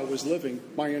lie I was living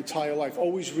my entire life,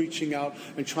 always reaching out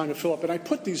and trying to fill up. And I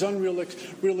put these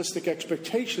unrealistic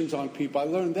expectations on people. I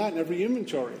learned that in every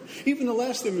inventory. Even the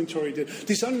last inventory did.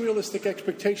 These unrealistic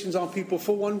expectations on people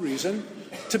for one reason,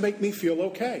 to make me feel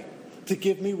okay. To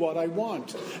give me what I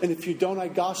want. And if you don't, I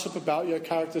gossip about you, I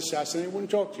character assassinate, I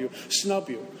wouldn't talk to you, snub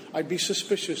you. I'd be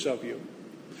suspicious of you.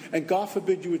 And God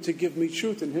forbid you were to give me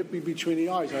truth and hit me between the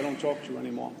eyes, I don't talk to you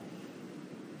anymore.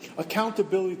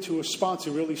 Accountability to a sponsor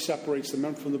really separates the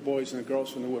men from the boys and the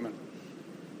girls from the women.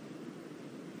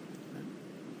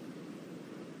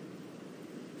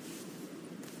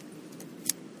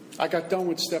 I got done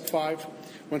with step 5,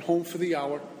 went home for the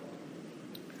hour.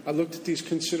 I looked at these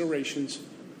considerations.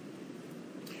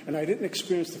 And I didn't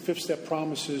experience the 5th step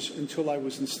promises until I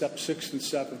was in step 6 and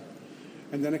 7.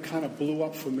 And then it kind of blew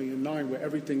up for me in 9, where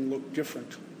everything looked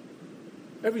different.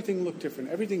 Everything looked different.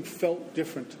 Everything felt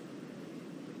different.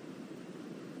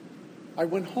 I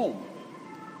went home.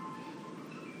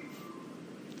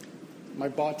 My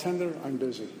bartender, I'm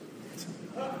busy.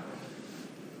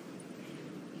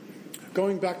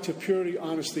 Going back to purity,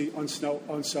 honesty,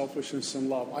 unselfishness, and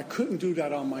love. I couldn't do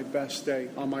that on my best day,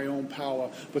 on my own power.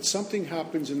 But something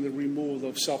happens in the removal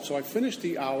of self. So I finished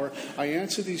the hour. I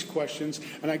answered these questions.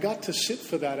 And I got to sit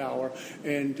for that hour.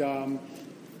 And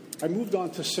I moved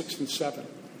on to 6 and 7.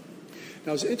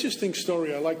 Now, it's an interesting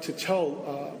story I like to tell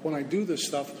when I do this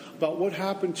stuff about what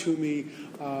happened to me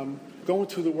going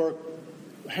through the work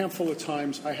a handful of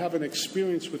times. I have an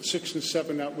experience with 6 and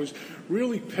 7 that was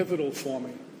really pivotal for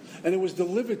me. And it was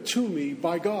delivered to me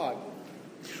by God.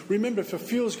 Remember, if it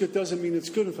feels good doesn't mean it's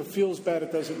good. If it feels bad,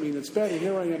 it doesn't mean it's bad. And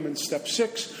here I am in step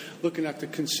 6, looking at the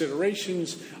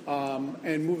considerations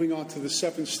and moving on to the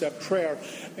 7th step prayer.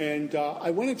 And I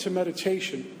went into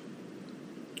meditation.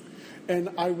 And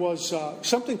I was,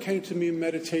 something came to me in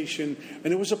meditation,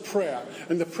 and it was a prayer.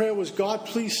 And the prayer was, God,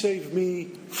 please save me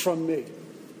from me.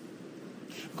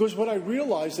 Because what I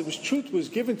realized, there was truth was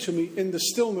given to me in the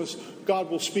stillness, God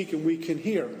will speak and we can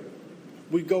hear.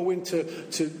 We go into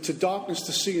darkness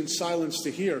to see and silence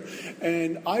to hear.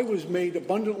 And I was made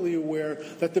abundantly aware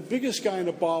that the biggest guy in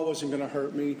the bar wasn't going to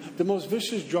hurt me. The most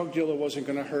vicious drug dealer wasn't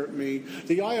going to hurt me.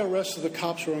 The IRS or the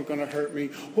cops weren't going to hurt me.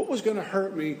 What was going to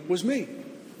hurt me was me.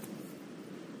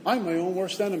 I'm my own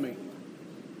worst enemy.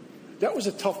 That was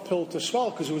a tough pill to swallow,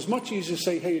 because it was much easier to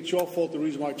say, hey, it's your fault, the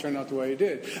reason why I turned out the way I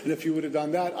did. And if you would have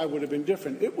done that, I would have been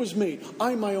different. It was me.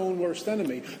 I'm my own worst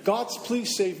enemy. God's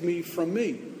please save me from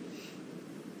me.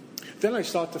 Then I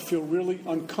start to feel really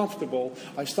uncomfortable.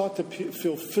 I start to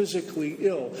feel physically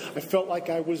ill. I felt like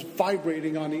I was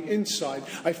vibrating on the inside.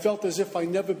 I felt as if I'd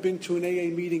never been to an AA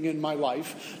meeting in my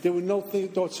life. There were no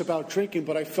thoughts about drinking,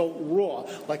 but I felt raw,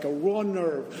 like a raw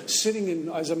nerve, sitting in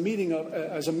as a meeting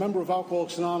as a member of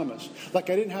Alcoholics Anonymous.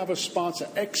 Like I didn't have a sponsor.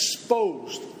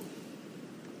 Exposed.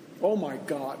 Oh my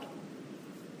God.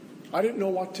 I didn't know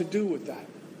what to do with that.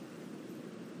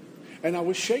 And I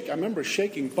was shaking. I remember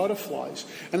shaking, butterflies.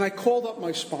 And I called up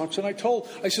my sponsor and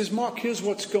I says, Mark, here's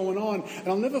what's going on. And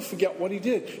I'll never forget what he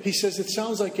did. He says, it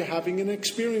sounds like you're having an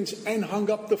experience, and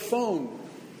hung up the phone.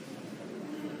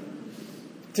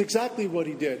 It's exactly what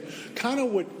he did. Kind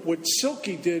of what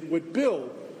Silky did with Bill.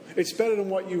 It's better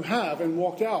than what you have, and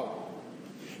walked out.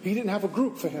 He didn't have a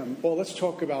group for him. Well, let's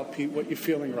talk about, Pete, what you're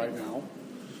feeling right now.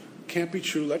 Can't be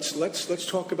true. Let's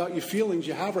talk about your feelings.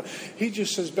 You have her. He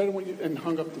just says better when you, and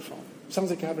hung up the phone. Sounds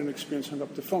like having an experience, hung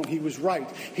up the phone. He was right.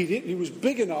 He was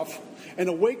big enough and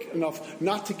awake enough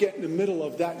not to get in the middle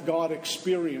of that God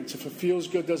experience. If it feels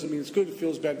good, doesn't mean it's good. If it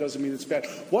feels bad, doesn't mean it's bad.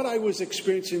 What I was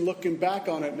experiencing, looking back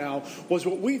on it now, was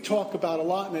what we talk about a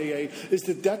lot in AA, is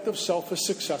the death of self is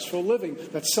successful living.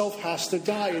 That self has to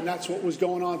die, and that's what was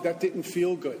going on. That didn't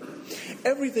feel good.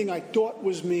 Everything I thought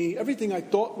was me, everything I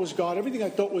thought was God, everything I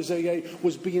thought was AA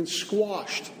was being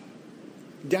squashed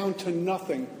down to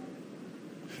nothing.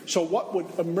 So what would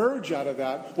emerge out of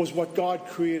that was what God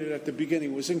created at the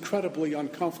beginning. It was incredibly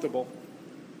uncomfortable.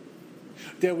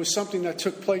 There was something that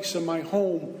took place in my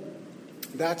home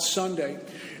that Sunday,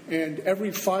 And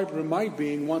every fiber in my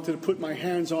being wanted to put my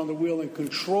hands on the wheel and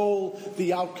control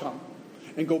the outcome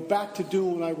and go back to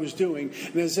doing what I was doing.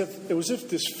 And it was as if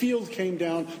this field came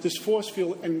down, this force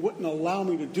field, and wouldn't allow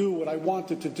me to do what I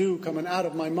wanted to do coming out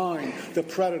of my mind, the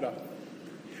predator.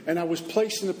 And I was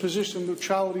placed in a position of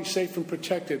neutrality, safe and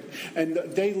protected. And a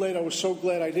day later, I was so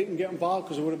glad I didn't get involved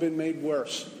because it would have been made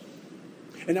worse.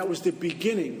 And that was the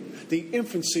beginning, the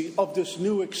infancy of this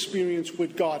new experience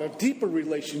with God, a deeper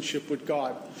relationship with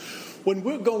God. When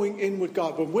we're going in with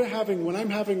God, when I'm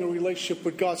having a relationship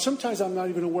with God, sometimes I'm not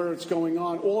even aware it's going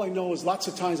on. All I know is lots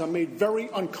of times I'm made very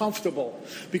uncomfortable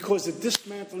because the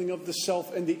dismantling of the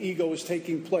self and the ego is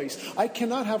taking place. I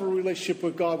cannot have a relationship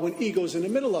with God when ego's in the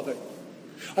middle of it.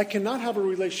 I cannot have a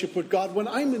relationship with God when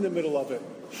I'm in the middle of it.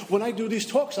 When I do these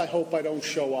talks, I hope I don't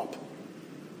show up.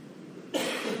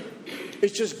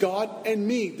 It's just God and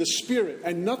me, the Spirit,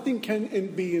 and nothing can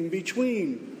be in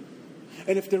between.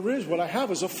 And if there is, what I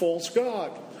have is a false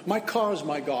God. My car is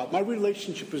my God. My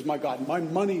relationship is my God. My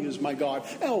money is my God.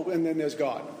 Oh, and then there's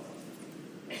God.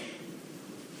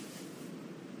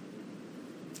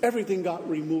 Everything got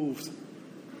removed.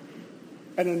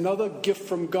 And another gift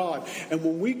from God. And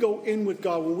when we go in with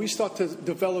God, when we start to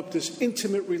develop this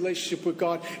intimate relationship with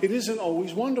God, it isn't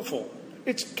always wonderful.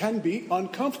 It can be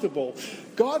uncomfortable.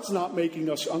 God's not making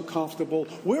us uncomfortable.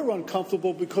 We're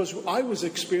uncomfortable because I was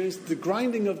experiencing the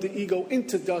grinding of the ego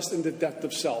into dust in the death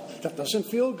of self. That doesn't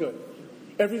feel good.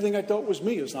 Everything I thought was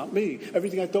me is not me.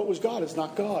 Everything I thought was God is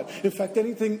not God. In fact,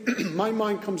 anything my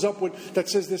mind comes up with that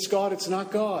says this God, it's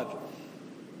not God.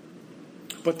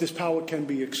 But this power can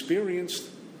be experienced.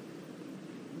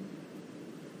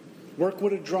 Work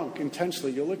with a drunk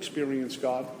intensely, you'll experience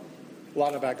God. A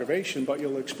lot of aggravation, but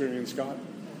you'll experience God.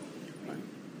 Right?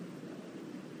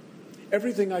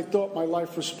 Everything I thought my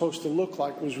life was supposed to look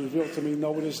like was revealed to me.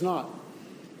 No, it is not.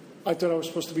 I thought I was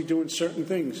supposed to be doing certain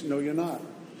things. No, you're not.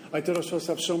 I thought I was supposed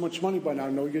to have so much money by now.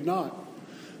 No, you're not.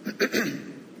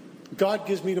 God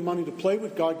gives me the money to play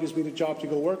with. God gives me the job to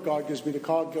go work. God gives me the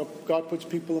car. God puts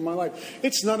people in my life.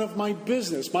 It's none of my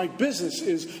business. My business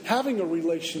is having a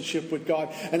relationship with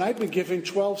God. And I've been given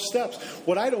 12 steps.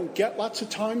 What I don't get lots of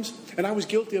times, and I was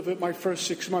guilty of it my first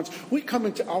 6 months, we come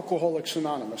into Alcoholics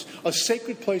Anonymous, a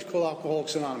sacred place called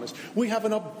Alcoholics Anonymous. We have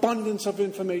an abundance of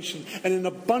information and an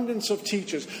abundance of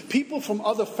teachers. People from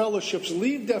other fellowships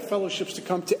leave their fellowships to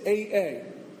come to AA.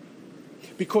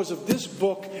 Because of this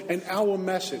book and our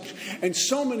message. And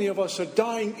so many of us are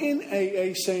dying in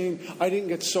AA saying, I didn't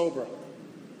get sober.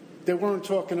 They weren't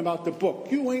talking about the book.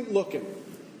 You ain't looking.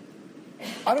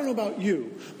 I don't know about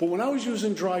you, but when I was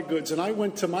using dry goods and I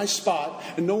went to my spot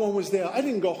and no one was there, I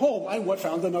didn't go home. I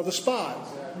found another spot.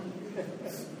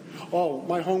 Oh,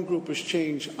 my home group has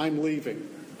changed. I'm leaving.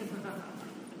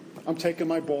 I'm taking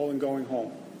my ball and going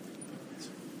home.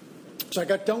 So I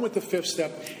got done with the fifth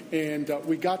step, and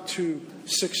we got to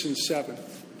 6 and 7,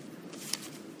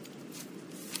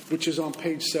 which is on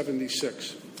page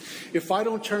 76. If I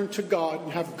don't turn to God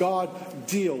and have God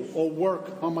deal or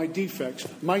work on my defects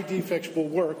will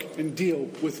work and deal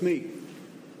with me.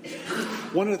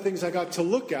 One of the things I got to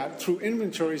look at through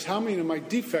inventory is how many of my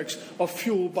defects are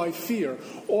fueled by fear.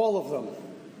 All of them.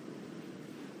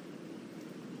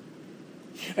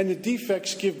 And the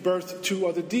defects give birth to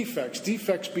other defects.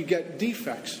 Defects beget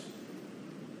defects.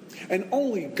 And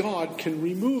only God can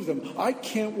remove them. I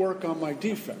can't work on my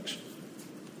defects.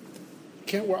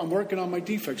 I'm working on my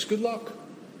defects. Good luck.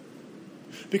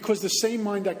 Because the same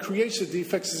mind that creates the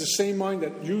defects is the same mind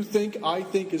that I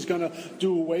think is going to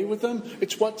do away with them.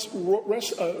 It's what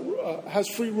has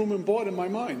free room and board in my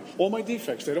mind. All my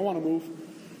defects. They don't want to move.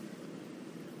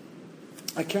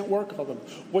 I can't work on them.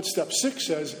 What step 6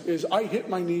 says is I hit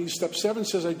my knees. Step 7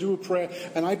 says I do a prayer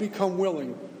and I become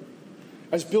willing.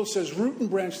 As Bill says, root and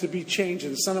branch to be changed.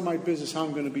 And it's none of my business how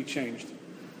I'm going to be changed.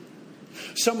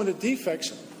 Some of the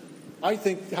defects, I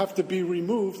think, have to be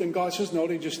removed. And God says, no,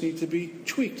 they just need to be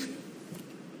tweaked.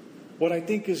 What I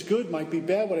think is good might be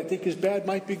bad. What I think is bad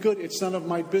might be good. It's none of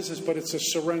my business, but it's a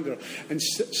surrender. And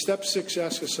step 6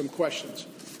 asks us some questions.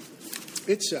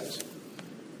 It says,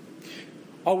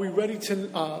 are we ready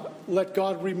to let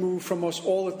God remove from us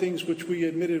all the things which we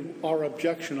admitted are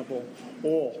objectionable?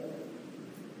 All.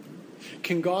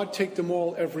 Can God take them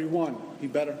all, every one? He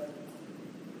better.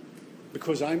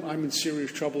 Because I'm in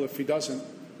serious trouble if he doesn't.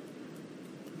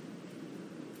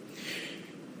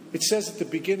 It says at the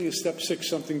beginning of step 6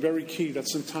 something very key that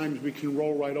sometimes we can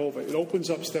roll right over. It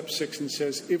opens up step 6 and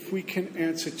says, if we can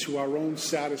answer to our own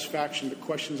satisfaction, the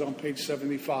question's on page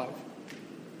 75.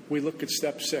 We look at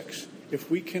step 6. If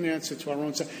we can answer to our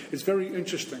own satisfaction. It's very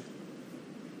interesting.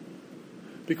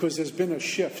 Because there's been a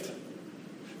shift.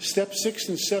 Step 6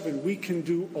 and 7, we can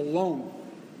do alone.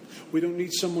 We don't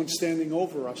need someone standing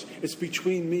over us. It's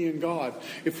between me and God.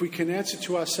 If we can answer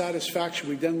to our satisfaction,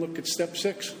 we then look at step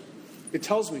 6. It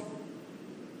tells me,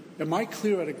 am I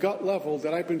clear at a gut level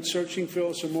that I've been searching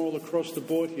for some moral across the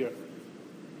board here?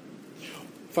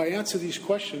 If I answer these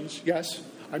questions, yes,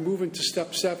 I move into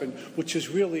step 7, which is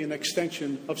really an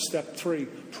extension of step 3,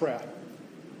 prayer.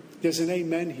 There's an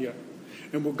amen here.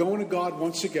 And we're going to God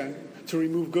once again to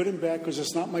remove good and bad, because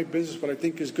it's not my business. What I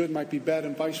think is good might be bad,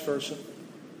 and vice versa.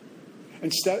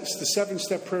 And the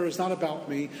 7-step prayer is not about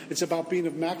me. It's about being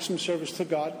of maximum service to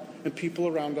God and people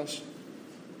around us.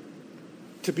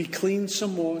 To be cleaned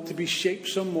some more, to be shaped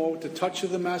some more with the touch of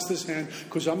the Master's hand,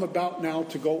 because I'm about now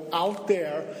to go out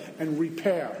there and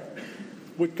repair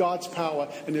with God's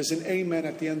power. And there's an amen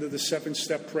at the end of the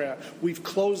 7-step prayer. We've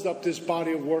closed up this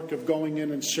body of work of going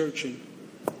in and searching.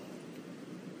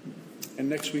 And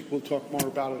next week we'll talk more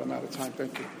about it. I'm out of time.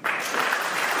 Thank you.